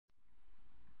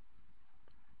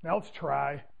Now let's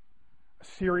try a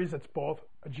series that's both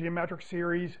a geometric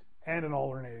series and an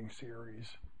alternating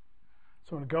series.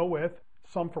 So I'm going to go with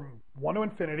sum from 1 to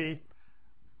infinity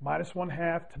minus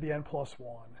 1/2 to the n plus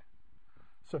 1.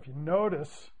 So if you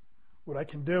notice, what I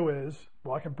can do is,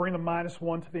 well, I can bring the minus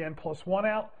 1 to the n plus 1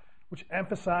 out, which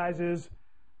emphasizes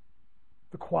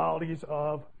the qualities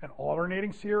of an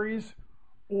alternating series,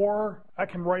 or I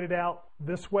can write it out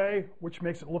this way, which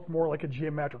makes it look more like a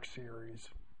geometric series.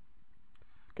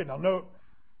 Okay, now note,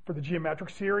 for the geometric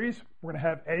series, we're going to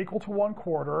have a equal to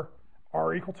 1/4,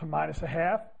 r equal to minus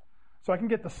 1/2. So I can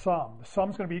get the sum. The sum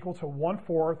is going to be equal to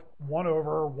 1/4, 1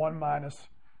 over 1 minus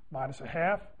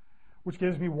 1/2, which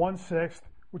gives me 1/6,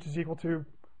 which is equal to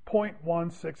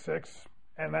 0.166,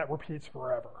 and that repeats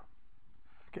forever.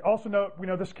 Okay, also note, we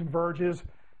know this converges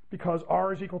because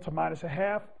r is equal to minus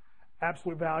 1/2.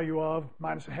 Absolute value of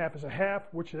minus 1/2 is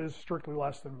 1/2, which is strictly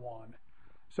less than 1.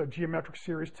 So geometric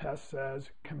series test says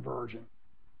convergent.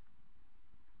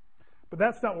 But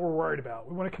that's not what we're worried about.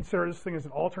 We want to consider this thing as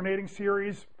an alternating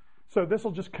series. So this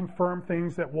will just confirm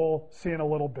things that we'll see in a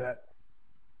little bit.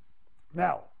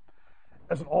 Now,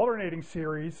 as an alternating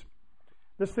series,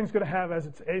 this thing's going to have as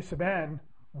its a sub n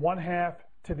 1/2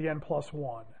 to the n plus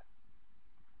 1.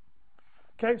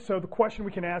 Okay, so the question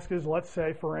we can ask is, let's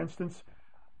say, for instance,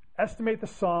 estimate the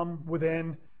sum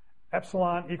within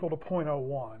epsilon equal to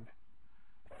 0.01.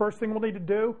 First thing we'll need to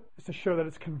do is to show that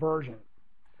it's convergent.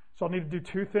 So I'll need to do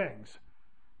two things.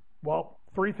 Well,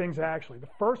 three things actually.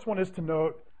 The first one is to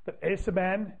note that a sub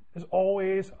n is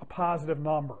always a positive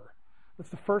number. That's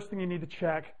the first thing you need to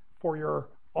check for your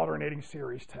alternating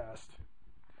series test.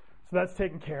 So that's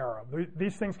taken care of.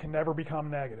 These things can never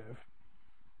become negative.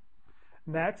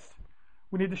 Next,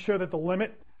 we need to show that the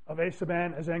limit of a sub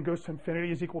n as n goes to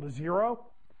infinity is equal to 0.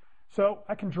 So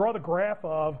I can draw the graph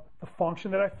of the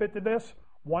function that I fit to this,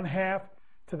 1/2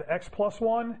 to the x plus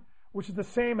 1, which is the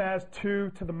same as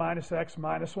 2 to the minus x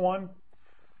minus 1.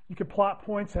 You could plot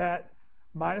points at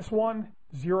 -1,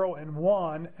 0, and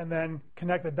 1, and then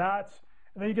connect the dots,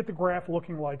 and then you get the graph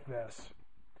looking like this.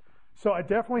 So I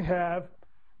definitely have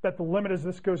that the limit as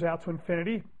this goes out to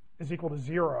infinity is equal to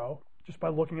 0, just by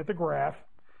looking at the graph.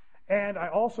 And I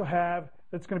also have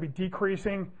that it's going to be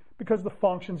decreasing because the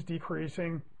function's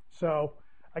decreasing. So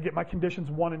I get my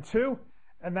conditions 1 and 2,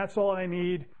 and that's all I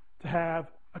need to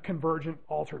have a convergent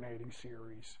alternating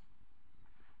series.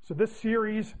 So this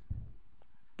series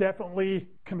definitely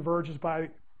converges by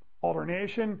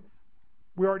alternation.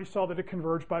 We already saw that it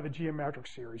converged by the geometric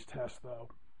series test,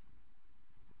 though.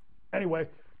 Anyway,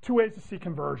 two ways to see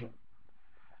conversion.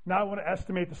 Now I want to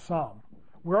estimate the sum.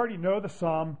 We already know the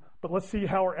sum, but let's see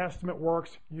how our estimate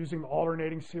works using the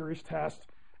alternating series test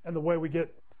and the way we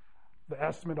get the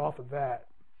estimate off of that.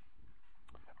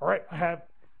 All right, I have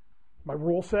my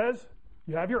rule says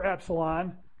you have your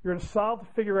epsilon. You're going to solve to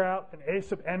figure out an a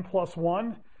sub n plus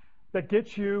 1 that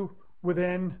gets you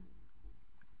within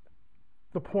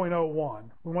the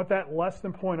 0.01. We want that less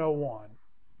than 0.01.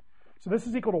 So this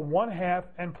is equal to 1/2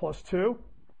 n plus 2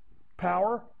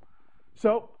 power.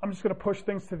 So I'm just going to push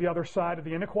things to the other side of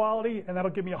the inequality, and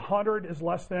that'll give me 100 is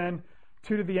less than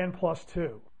 2 to the n plus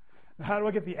 2. And how do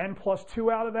I get the n plus 2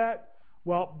 out of that?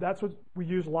 Well, that's what we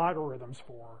use logarithms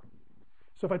for.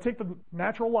 So if I take the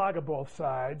natural log of both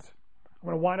sides, I'm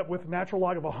going to wind up with natural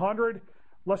log of 100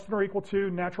 less than or equal to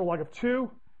natural log of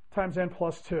 2 times n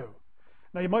plus 2.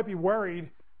 Now you might be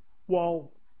worried,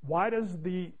 well, why does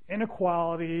the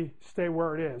inequality stay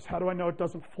where it is? How do I know it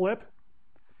doesn't flip?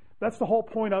 That's the whole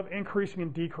point of increasing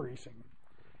and decreasing.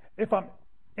 If I'm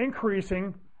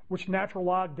increasing, which natural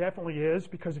log definitely is,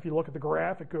 because if you look at the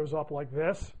graph, it goes up like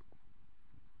this.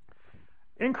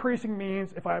 Increasing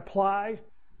means if I apply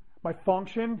my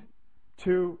function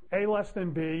to a less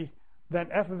than b,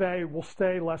 then f of a will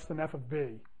stay less than f of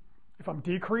b. If I'm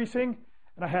decreasing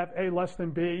and I have a less than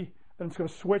b, then it's going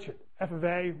to switch it. F of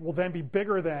a will then be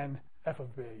bigger than f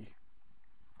of b.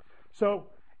 So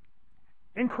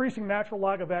increasing natural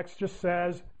log of x just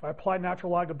says if I apply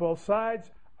natural log to both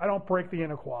sides, I don't break the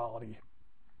inequality.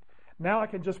 Now I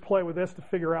can just play with this to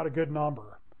figure out a good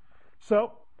number.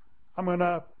 So I'm going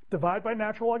to divide by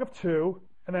natural log of 2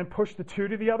 and then push the 2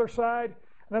 to the other side.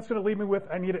 And that's going to leave me with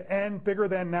I need an n bigger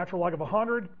than natural log of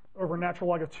 100 over natural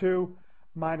log of 2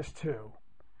 minus 2.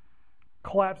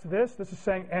 Collapse this. This is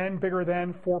saying n bigger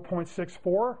than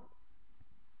 4.64.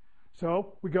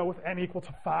 So we go with n equal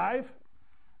to 5.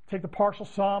 Take the partial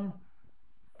sum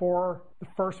for the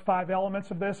first 5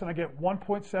 elements of this, and I get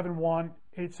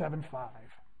 1.71875.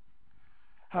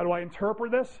 How do I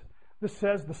interpret this? This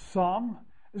says the sum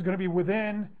is going to be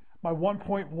within my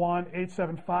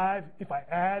 1.1875 if I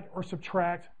add or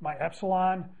subtract my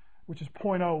epsilon, which is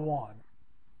 0.01.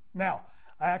 Now,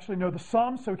 I actually know the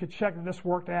sum, so we could check that this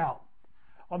worked out.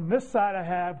 On this side, I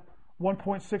have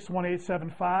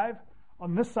 1.61875.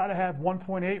 On this side, I have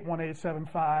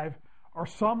 1.81875. Our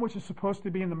sum, which is supposed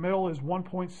to be in the middle, is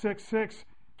 1.66.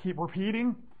 Keep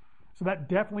repeating. So that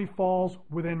definitely falls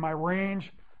within my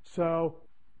range. So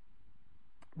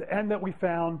the end that we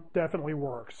found definitely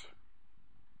works.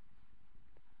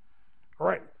 All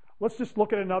right, let's just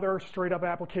look at another straight up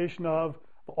application of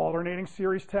the alternating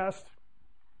series test.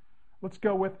 Let's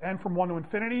go with n from 1 to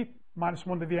infinity, minus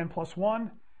 1 to the n plus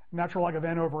 1, natural log of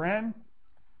n over n.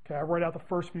 Okay, I write out the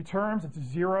first few terms. It's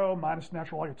 0 minus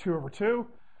natural log of 2 over 2,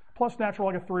 plus natural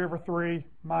log of 3 over 3,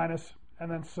 minus, and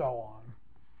then so on.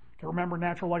 Okay, remember,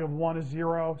 natural log of 1 is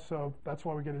 0, so that's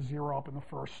why we get a 0 up in the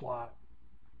first slot.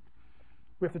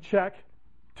 We have to check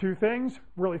two things,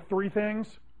 really three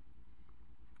things.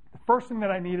 The first thing that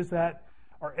I need is that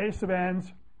our a sub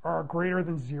n's are greater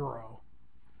than 0.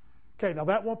 Okay, now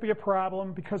that won't be a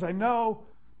problem because I know,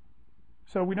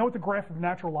 so we know what the graph of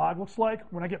natural log looks like.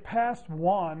 When I get past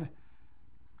 1,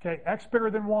 okay, x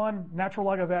bigger than 1, natural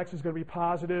log of x is going to be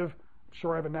positive. I'm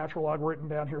sure I have a natural log written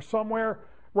down here somewhere.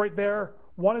 Right there,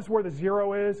 1 is where the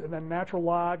 0 is, and then natural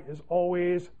log is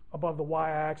always above the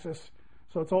y-axis,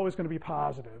 so it's always going to be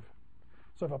positive.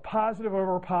 So if a positive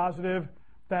over a positive,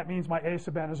 that means my a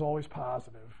sub n is always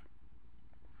positive.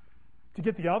 To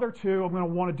get the other two, I'm going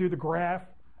to want to do the graph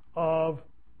of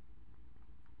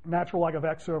natural log of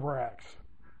x over x.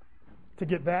 To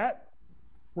get that,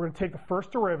 we're going to take the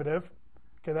first derivative.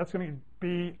 Okay, that's going to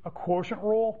be a quotient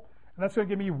rule, and that's going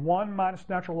to give me 1 minus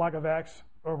natural log of x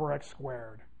over x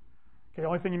squared. Okay, the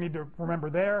only thing you need to remember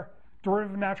there,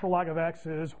 derivative of natural log of x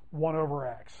is 1 over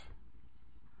x.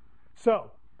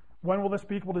 So, when will this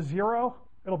be equal to 0?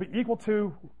 It'll be equal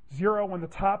to 0 when the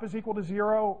top is equal to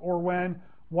 0, or when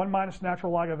 1 minus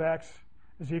natural log of x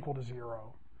is equal to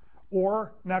 0,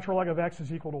 or natural log of x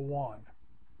is equal to 1.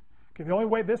 Okay, the only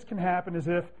way this can happen is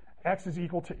if x is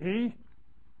equal to e.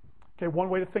 Okay, one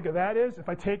way to think of that is if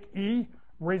I take e,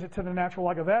 raise it to the natural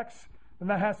log of x, then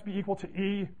that has to be equal to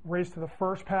e raised to the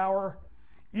first power.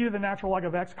 E to the natural log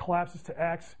of x collapses to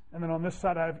x, and then on this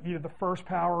side I have e to the first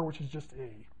power, which is just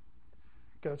e.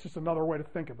 Okay, that's just another way to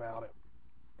think about it.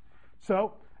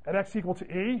 So at x equal to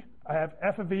e, I have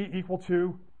f of e equal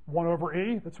to 1 over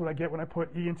e. That's what I get when I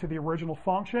put e into the original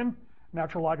function.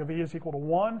 Natural log of e is equal to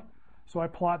 1. So I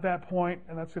plot that point,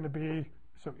 and that's going to be,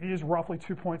 so e is roughly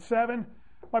 2.7.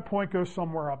 My point goes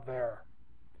somewhere up there.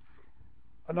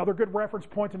 Another good reference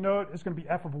point to note is going to be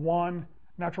f of 1.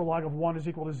 Natural log of 1 is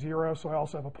equal to 0, so I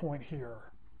also have a point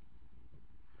here.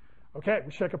 Okay,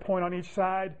 we check a point on each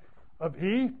side of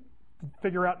e to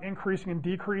figure out increasing and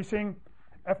decreasing.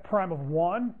 F prime of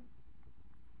 1,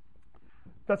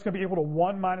 that's going to be equal to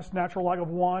 1 minus natural log of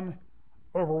 1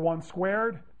 over 1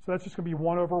 squared. So that's just going to be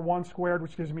 1 over 1 squared,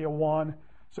 which gives me a 1.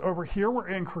 So over here we're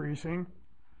increasing.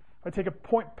 If I take a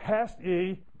point past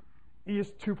e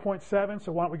is 2.7,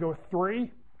 so why don't we go with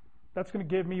 3? That's going to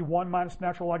give me 1 minus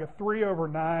natural log of 3 over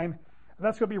 9, and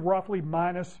that's going to be roughly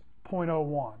minus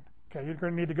 0.01. Okay, you're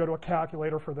going to need to go to a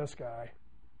calculator for this guy.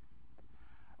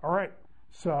 All right,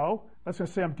 so that's going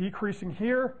to say I'm decreasing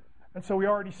here, and so we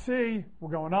already see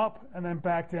we're going up and then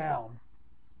back down.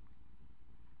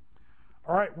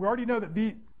 All right, we already know that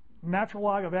the natural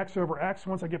log of x over x,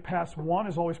 once I get past 1,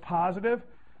 is always positive.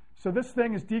 So this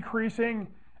thing is decreasing.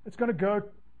 It's going to go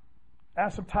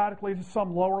asymptotically to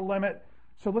some lower limit.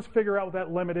 So let's figure out what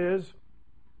that limit is.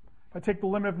 If I take the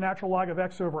limit of natural log of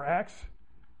x over x,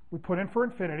 we put in for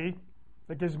infinity.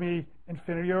 That gives me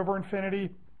infinity over infinity.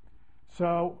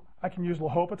 So I can use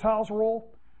L'Hopital's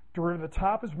rule. Derivative of the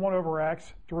top is 1 over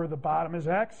x. Derivative of the bottom is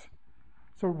x.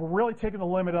 So we're really taking the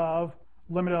limit of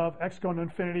x going to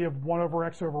infinity of 1 over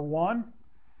x over 1.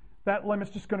 That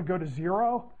limit's just going to go to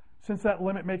 0. Since that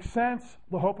limit makes sense,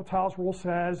 L'Hopital's rule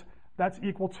says that's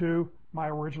equal to my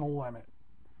original limit.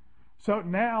 So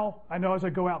now I know as I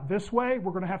go out this way,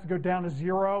 we're going to have to go down to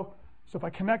 0. So if I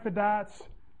connect the dots,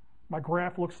 my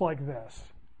graph looks like this.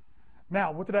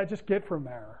 Now, what did I just get from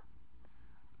there?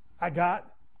 I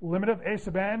got limit of a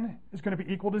sub n is going to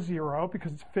be equal to 0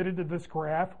 because it's fitted to this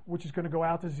graph, which is going to go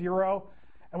out to 0.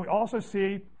 And we also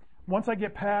see once I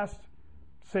get past,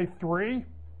 say, 3,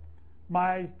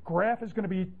 my graph is going to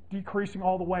be decreasing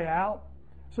all the way out.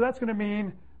 So that's going to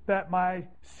mean that my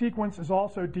sequence is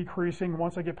also decreasing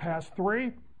once I get past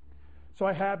 3. So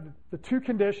I have the two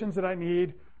conditions that I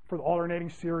need for the alternating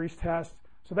series test.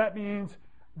 So that means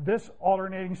this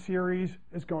alternating series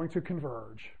is going to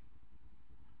converge.